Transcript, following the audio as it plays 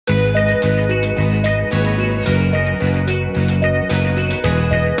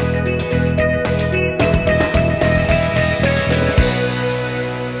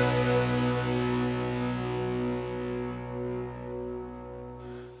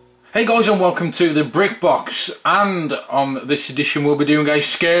Hey guys, and welcome to the Brick Box, and on this edition we'll be doing a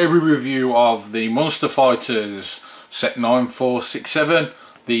scary review of the Monster Fighters set 9467,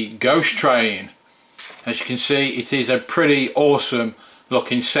 the Ghost Train. As you can see, it is a pretty awesome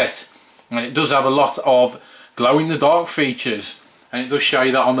looking set, and it does have a lot of glow in the dark features, and it does show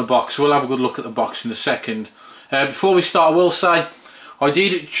you that on the box. We'll have a good look at the box in a second. Before we start, I will say I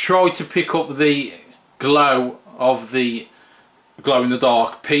did try to pick up the glow of the glow in the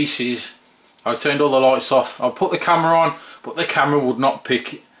dark pieces. I turned all the lights off, I put the camera on, but the camera would not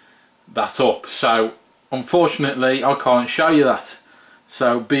pick that up, so unfortunately I can't show you that,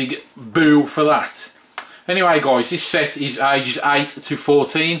 so big boo for that. Anyway guys, this set is ages 8 to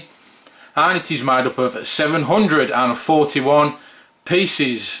 14 and it is made up of 741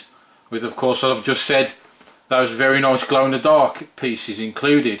 pieces, with, of course, as I've just said, those very nice glow in the dark pieces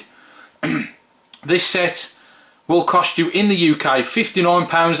included. This set will cost you in the UK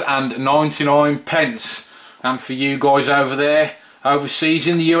 £59.99, and for you guys over there overseas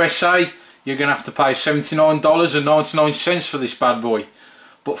in the USA, you're going to have to pay $79.99 for this bad boy.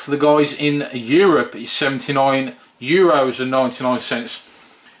 But for the guys in Europe, it's €79.99,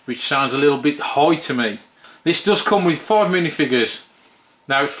 which sounds a little bit high to me. This does come with 5 minifigures.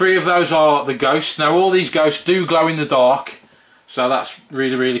 Now 3 of those are the ghosts. Now all these ghosts do glow in the dark, so that's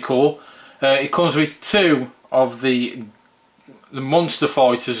really cool. It comes with 2 of the Monster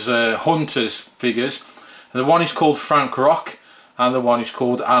Fighters Hunters figures. The one is called Frank Rock and the one is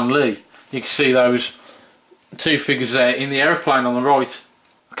called Ann Lee. You can see those 2 figures there in the aeroplane on the right.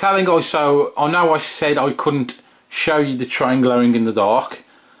 Okay then guys, so I know I said I couldn't show you the train glowing in the dark,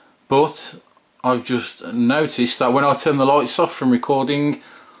 but I've just noticed that when I turned the lights off from recording,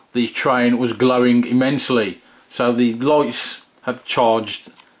 the train was glowing immensely. So the lights had charged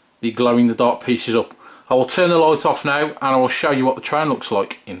the glow in the dark pieces up. I will turn the light off now and I will show you what the train looks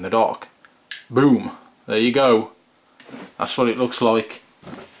like in the dark. Boom, there you go. That's what it looks like.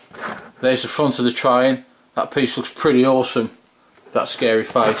 There's the front of the train. That piece looks pretty awesome, that scary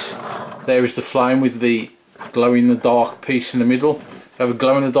face. There is the flame with the glow in the dark piece in the middle. You have a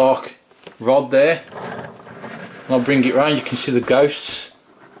glow in the dark rod there. And I'll bring it round, you can see the ghosts.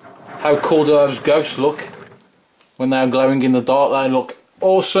 How cool do those ghosts look? When they're glowing in the dark, they look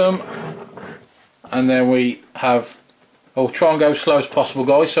awesome. And then we have, I'll try and go as slow as possible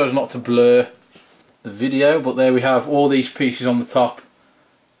guys so as not to blur the video, but there we have all these pieces on the top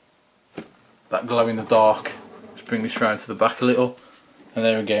that glow in the dark. Let's bring this round to the back a little, and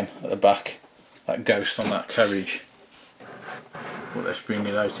there again at the back, that ghost on that carriage. But let's bring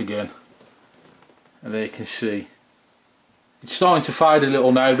it out again, and there you can see it's starting to fade a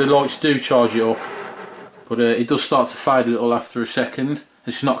little now. The lights do charge it up, but it does start to fade a little after a second.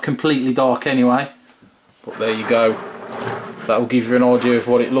 It's not completely dark anyway, but there you go. That will give you an idea of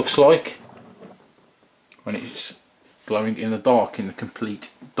what it looks like when it's glowing in the dark, in the complete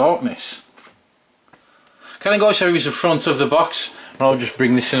darkness. Okay then guys, so here's the front of the box, and I'll just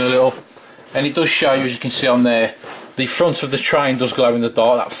bring this in a little, and it does show you, as you can see on there, the front of the train does glow in the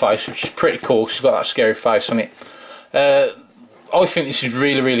dark, that face, which is pretty cool because it's got that scary face on it. I think this is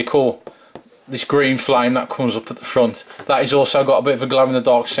really cool. This green flame that comes up at the front, that has also got a bit of a glow in the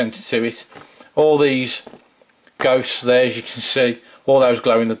dark centre to it. All these ghosts there, as you can see, all those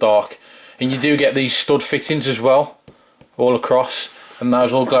glow in the dark, and you do get these stud fittings as well all across, and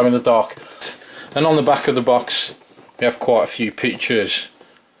those all glow in the dark. And on the back of the box we have quite a few pictures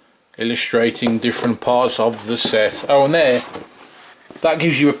illustrating different parts of the set. Oh, and there, that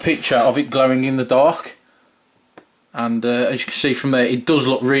gives you a picture of it glowing in the dark. And as you can see from there, it does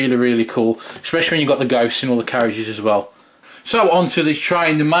look really cool, especially when you've got the ghosts in all the carriages as well. So onto this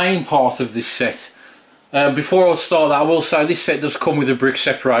train, the main part of this set. Before I start that, I will say this set does come with a brick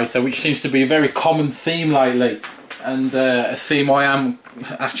separator, which seems to be a very common theme lately, and a theme I am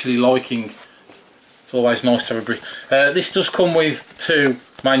actually liking. It's always nice to have a brick. This does come with 2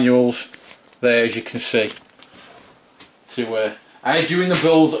 manuals there, as you can see, to aid you in the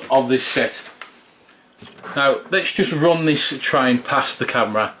build of this set. Now let's just run this train past the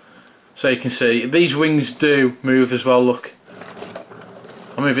camera so you can see these wings do move as well. Look,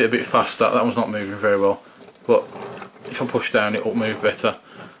 I'll move it a bit faster, that one's not moving very well, but if I push down it will move better.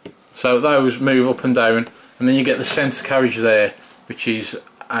 So those move up and down, and then you get the centre carriage there, which is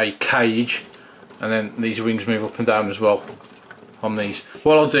a cage, and then these wings move up and down as well on these.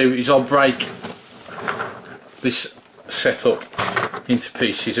 What I'll do is I'll break this setup into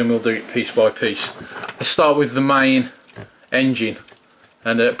pieces and we'll do it piece by piece. Let's start with the main engine,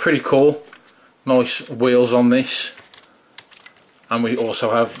 and pretty cool, nice wheels on this, and we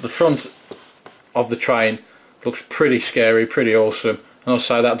also have the front of the train. Looks pretty scary, pretty awesome, and I'll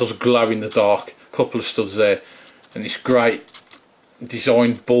say that does glow in the dark. A couple of studs there, and this great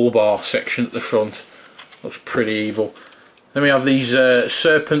designed bull bar section at the front. Looks pretty evil. Then we have these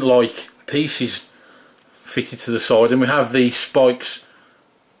serpent like pieces fitted to the side, and we have these spikes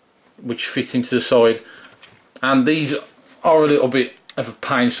which fit into the side, and these are a little bit of a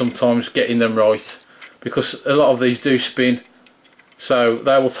pain sometimes getting them right, because a lot of these do spin, so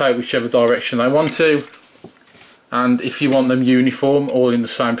they will take whichever direction they want to, and if you want them uniform, all in the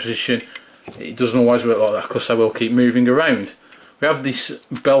same position, it doesn't always work like that, because they will keep moving around. We have this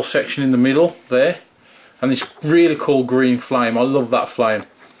bell section in the middle there, and this really cool green flame. I love that flame.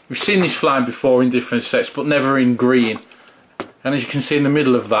 We've seen this flame before in different sets, but never in green. And as you can see in the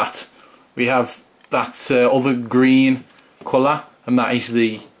middle of that, we have that other green colour, and that is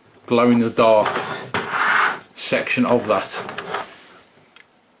the glow in the dark section of that.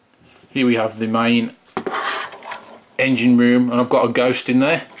 Here we have the main engine room, and I've got a ghost in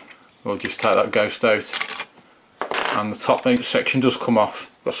there. We'll just take that ghost out, and the top section does come off.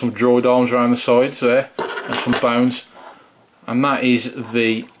 Got some droid arms around the sides there, and some bones, and that is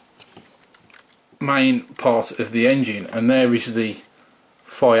the main part of the engine. And there is the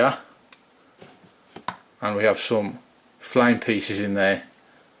fire, and we have some flame pieces in there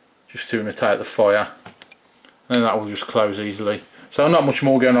just to imitate the fire, and then that will just close easily. So not much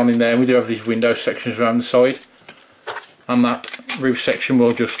more going on in there. We do have these window sections around the side, and that roof section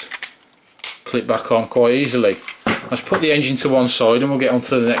will just clip back on quite easily. Let's put the engine to one side and we'll get on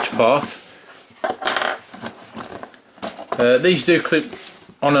to the next part. These do clip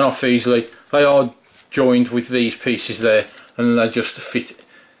on and off easily. They are joined with these pieces there, and they just fit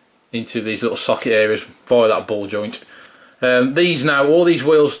into these little socket areas via that ball joint. These now, all these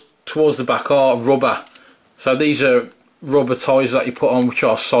wheels towards the back are rubber, so these are rubber ties that you put on, which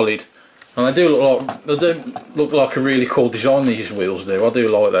are solid, and they do look like a really cool design. These wheels do. I do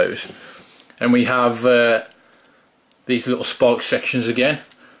like those. And we have these little spike sections again.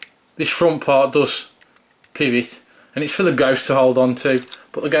 This front part does pivot, and it's for the ghost to hold on to,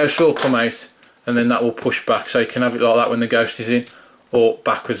 but the ghost will come out, and then that will push back, so you can have it like that when the ghost is in, or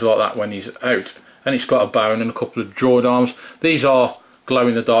backwards like that when he's out. And it's got a bone and a couple of droid arms. These are glow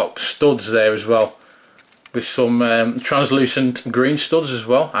in the dark studs there as well, with some translucent green studs as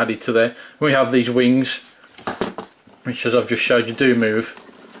well added to there. We have these wings, which, as I've just showed you, do move.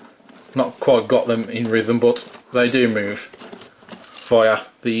 Not quite got them in rhythm, but they do move via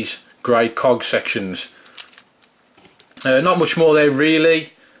these grey cog sections. Not much more there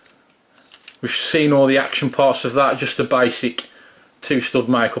really. We've seen all the action parts of that, just a basic 2-stud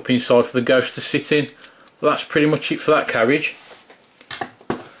makeup inside for the ghost to sit in. But that's pretty much it for that carriage.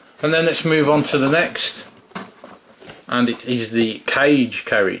 And then let's move on to the next, and it is the cage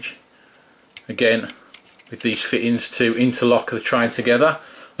carriage. Again, with these fittings to interlock the train together.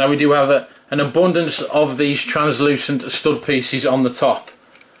 Now we do have an abundance of these translucent stud pieces on the top.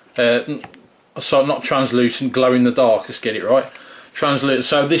 So not translucent, glow in the dark, let's get it right. Translucent,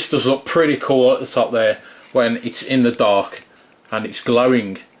 so this does look pretty cool at the top there when it's in the dark and it's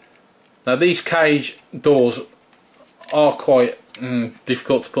glowing. Now these cage doors are quite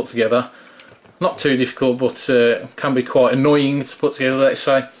difficult to put together. Not too difficult, but can be quite annoying to put together, let's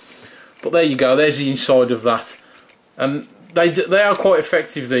say. But there you go, there's the inside of that. And they are quite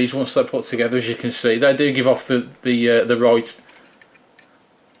effective, these, once they're put together, as you can see. They do give off the right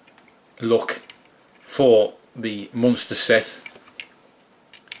look for the monster set.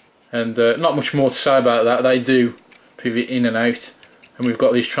 And not much more to say about that. They do pivot in and out, and we've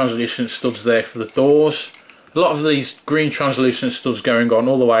got these translucent studs there for the doors. A lot of these green translucent studs going on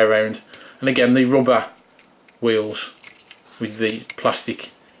all the way around, and again the rubber wheels with the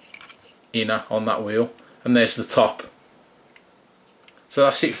plastic inner on that wheel, and there's the top. So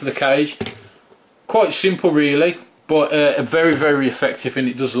that's it for the cage. Quite simple really, but very, very effective, and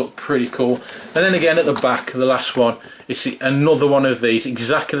it does look pretty cool. And then again at the back, the last one, it's another one of these,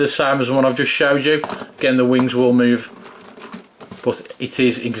 exactly the same as the one I've just showed you. Again, the wings will move, but it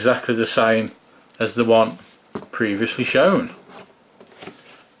is exactly the same as the one previously shown.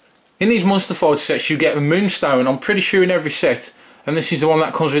 In these Monster Fight sets you get a moonstone, I'm pretty sure in every set, and this is the one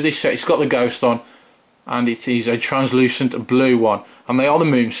that comes with this set. It's got the ghost on, and it is a translucent blue one, and they are the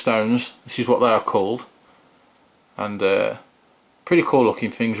moonstones. This is what they are called, and pretty cool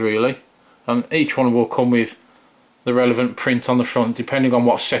looking things really. And each one will come with the relevant print on the front depending on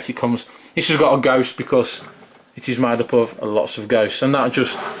what set it comes. This has got a ghost because it is made up of lots of ghosts, and that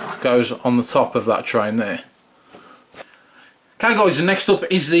just goes on the top of that train there. Okay guys, and next up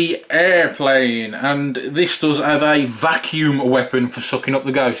is the airplane, and this does have a vacuum weapon for sucking up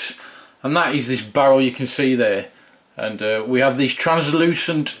the ghosts, and that is this barrel you can see there. and we have these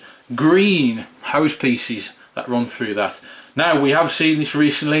translucent green hose pieces that run through that. Now, we have seen this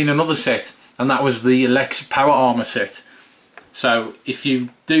recently in another set, and that was the Lex Power Armor set. So if you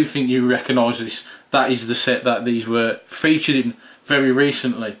do think you recognise this, that is the set that these were featured in very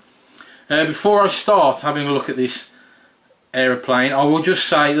recently. Before I start having a look at this aeroplane, I will just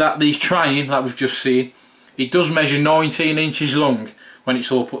say that the train that we've just seen, it does measure 19 inches long when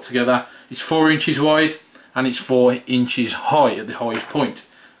it's all put together. It's 4 inches wide and it's 4 inches high at the highest point.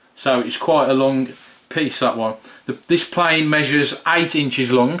 So it's quite a long piece, that one. This plane measures 8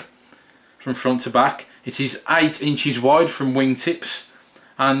 inches long from front to back. It is 8 inches wide from wingtips,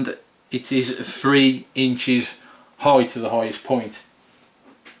 and it is 3 inches high to the highest point.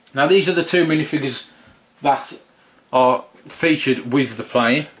 Now, these are the two minifigures that are featured with the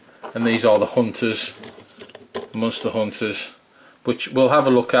plane, and these are the Hunters, Monster Hunters, which we'll have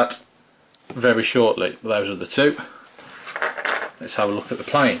a look at very shortly. Those are the two. Let's have a look at the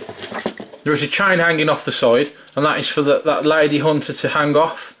plane. There is a chain hanging off the side, and that is for that lady hunter to hang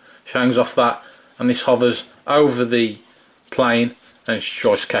off. She hangs off that, and this hovers over the plane, and she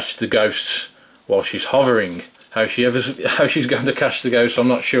tries to catch the ghosts while she's hovering. How she's going to catch the ghosts, I'm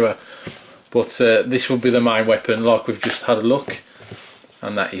not sure, but this will be the main weapon, like we've just had a look,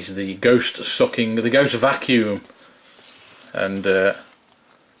 and that is the ghost vacuum. And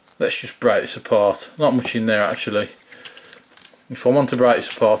let's just break this apart. Not much in there actually. If I want to break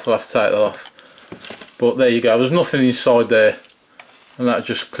this apart, I'll have to take that off. But there you go, there's nothing inside there, and that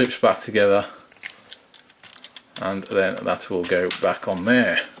just clips back together, and then that will go back on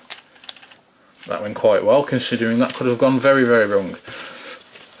there. That went quite well, considering that could have gone very, very wrong.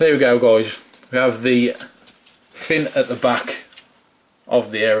 There we go, guys. We have the fin at the back of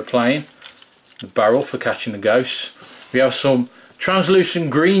the aeroplane, the barrel for catching the ghosts. We have some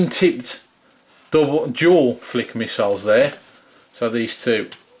translucent green tipped dual flick missiles there, so these two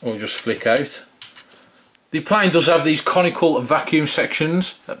will just flick out. The plane does have these conical vacuum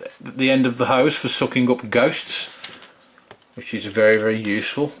sections at the end of the hose for sucking up ghosts, which is very, very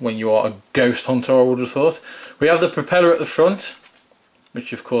useful when you are a ghost hunter, I would have thought. We have the propeller at the front,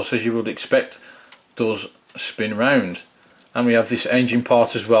 which of course, as you would expect, does spin round. And we have this engine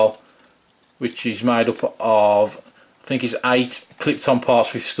part as well, which is made up of, I think it's 8 clipped on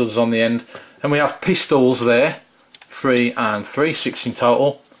parts with studs on the end. And we have pistols there, 3 and 3, 6 in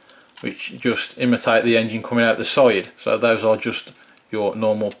total, which just imitate the engine coming out the side. So those are just your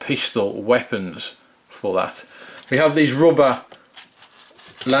normal pistol weapons for that. We have these rubber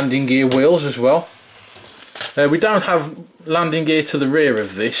landing gear wheels as well. We don't have landing gear to the rear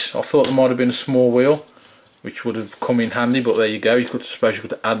of this. I thought there might have been a small wheel which would have come in handy, but there you go. I suppose you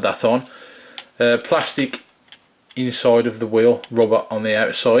could add that on. Plastic inside of the wheel, rubber on the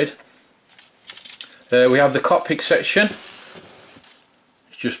outside. We have the cockpit section.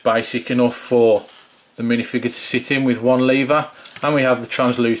 It's just basic enough for the minifigure to sit in with one lever, and we have the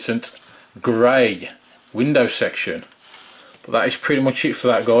translucent grey window section. But that is pretty much it for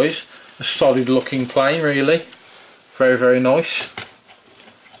that, guys. A solid looking plane, really. Very, very nice,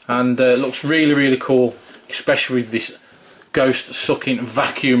 and looks really, really cool, especially with this ghost sucking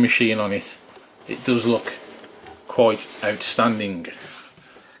vacuum machine on it. It does look quite outstanding.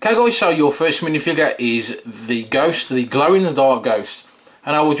 Okay, guys, so your first minifigure is the ghost, the glow in the dark ghost,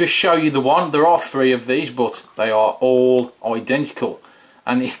 and I will just show you the one. There are 3 of these, but they are all identical.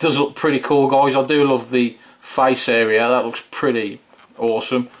 And it does look pretty cool, guys. I do love the face area. That looks pretty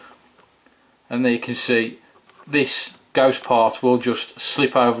awesome. And there you can see this ghost part will just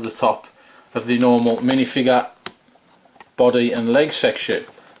slip over the top of the normal minifigure body and leg section.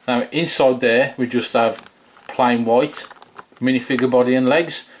 Now inside there we just have plain white minifigure body and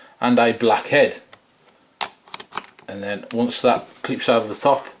legs and a black head. And then once that clips over the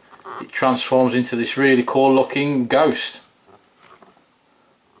top, it transforms into this really cool looking ghost.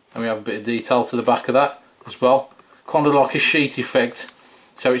 And we have a bit of detail to the back of that as well, kind of like a sheet effect,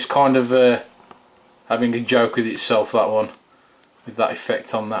 so it's kind of having a joke with itself, that one, with that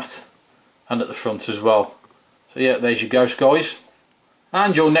effect on that, and at the front as well. So yeah, there's your ghost, guys.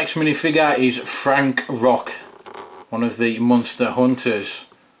 And your next minifigure is Frank Rock, one of the Monster Hunters.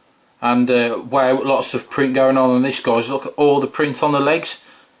 And wow, lots of print going on this, guys. Look at all the print on the legs.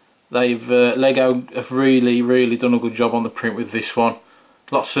 They've Lego have really done a good job on the print with this one.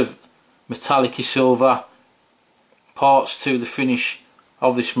 Lots of metallic-y silver parts to the finish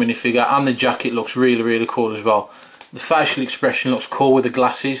of this minifigure, and the jacket looks really cool as well. The facial expression looks cool with the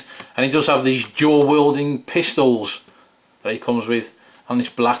glasses, and he does have these dual wielding pistols that he comes with on this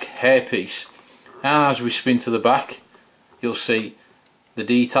black hairpiece. And as we spin to the back, you'll see the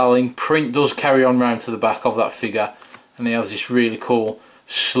detailing. Print does carry on round to the back of that figure, and he has this really cool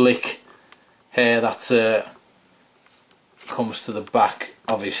slick hair that comes to the back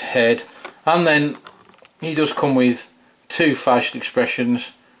of his head. And then he does come with two facial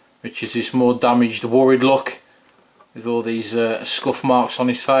expressions, which is this more damaged, worried look with all these scuff marks on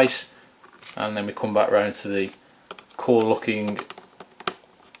his face, and then we come back round to the cool looking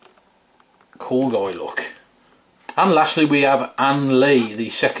cool guy look. And lastly we have Anne Lee, the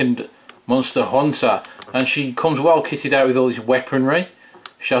second monster hunter, and she comes well kitted out with all this weaponry.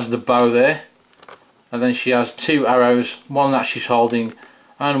 She has the bow there, and then she has two arrows, one that she's holding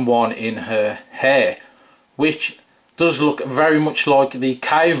and one in her hair, which does look very much like the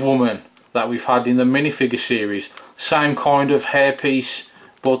cave woman that we've had in the minifigure series. Same kind of hairpiece,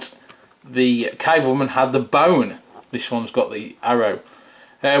 but the cave woman had the bone, this one's got the arrow.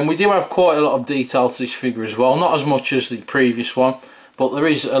 We do have quite a lot of detail to this figure as well, not as much as the previous one, but there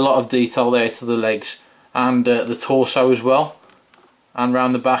is a lot of detail there to the legs and the torso as well, and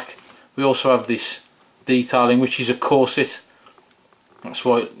round the back. We also have this detailing, which is a corset. That's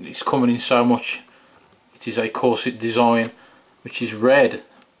why it's coming in so much. It is a corset design, which is red.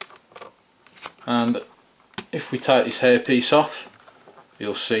 And if we take this hairpiece off,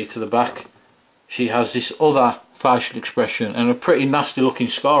 you'll see to the back she has this other facial expression, and a pretty nasty looking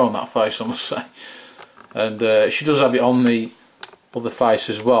scar on that face, I must say. And she does have it on the other face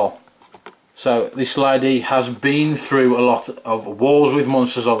as well. So this lady has been through a lot of wars with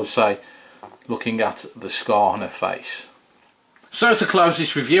monsters, I would say, looking at the scar on her face. So to close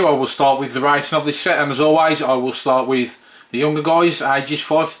this review, I will start with the rating of this set, and as always I will start with the younger guys, ages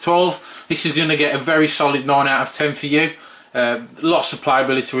 5 to 12. This is going to get a very solid 9 out of 10 for you. Lots of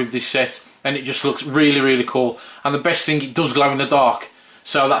playability with this set, and it just looks really cool. And the best thing, it does glow in the dark,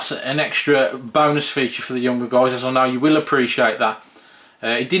 so that's an extra bonus feature for the younger guys, as I know you will appreciate that.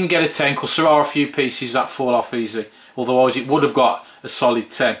 It didn't get a 10 because there are a few pieces that fall off easy, otherwise it would have got a solid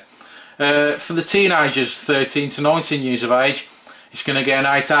 10. For the teenagers 13 to 19 years of age, it's going to get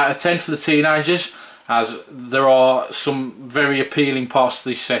an 8 out of 10 for the teenagers, as there are some very appealing parts to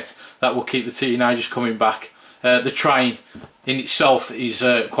this set that will keep the teenagers coming back. The train in itself is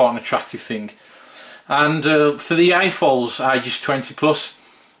quite an attractive thing. And for the AFOLs ages 20 plus,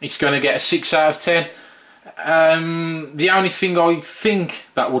 it's going to get a 6 out of 10. The only thing I think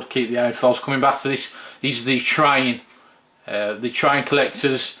that would keep the AFOLs coming back to this is the train. The train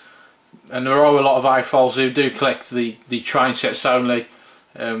collectors, and there are a lot of AFOLs who do collect the train sets only.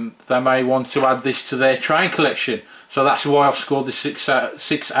 They may want to add this to their train collection, so that's why I've scored the 6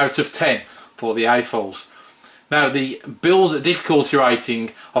 out of 10 for the AFOLs. Now the build difficulty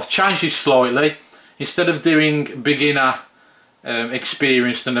rating, I've changed this slightly. Instead of doing beginner,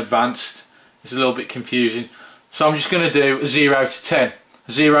 experienced and advanced, it's a little bit confusing, so I'm just going to do 0 to 10,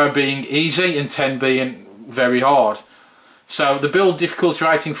 0 being easy and 10 being very hard. So the build difficulty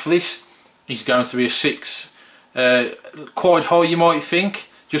rating for this is going to be a 6. Quite high you might think,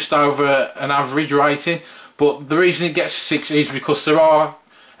 just over an average rating, but the reason it gets a 6 is because there are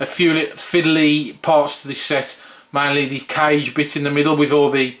a few fiddly parts to this set, mainly the cage bit in the middle with all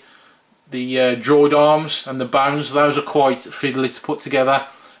the droid arms and the bones. Those are quite fiddly to put together,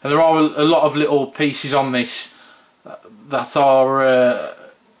 and there are a lot of little pieces on this that are a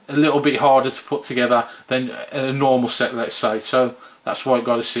little bit harder to put together than a normal set, let's say, so that's why it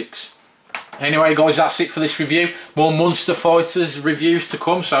got a 6. Anyway guys, that's it for this review. More Monster Fighters reviews to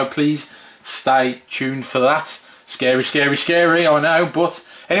come, so please stay tuned for that. Scary, I know, but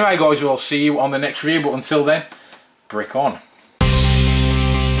anyway guys, we'll see you on the next review, but until then, brick on.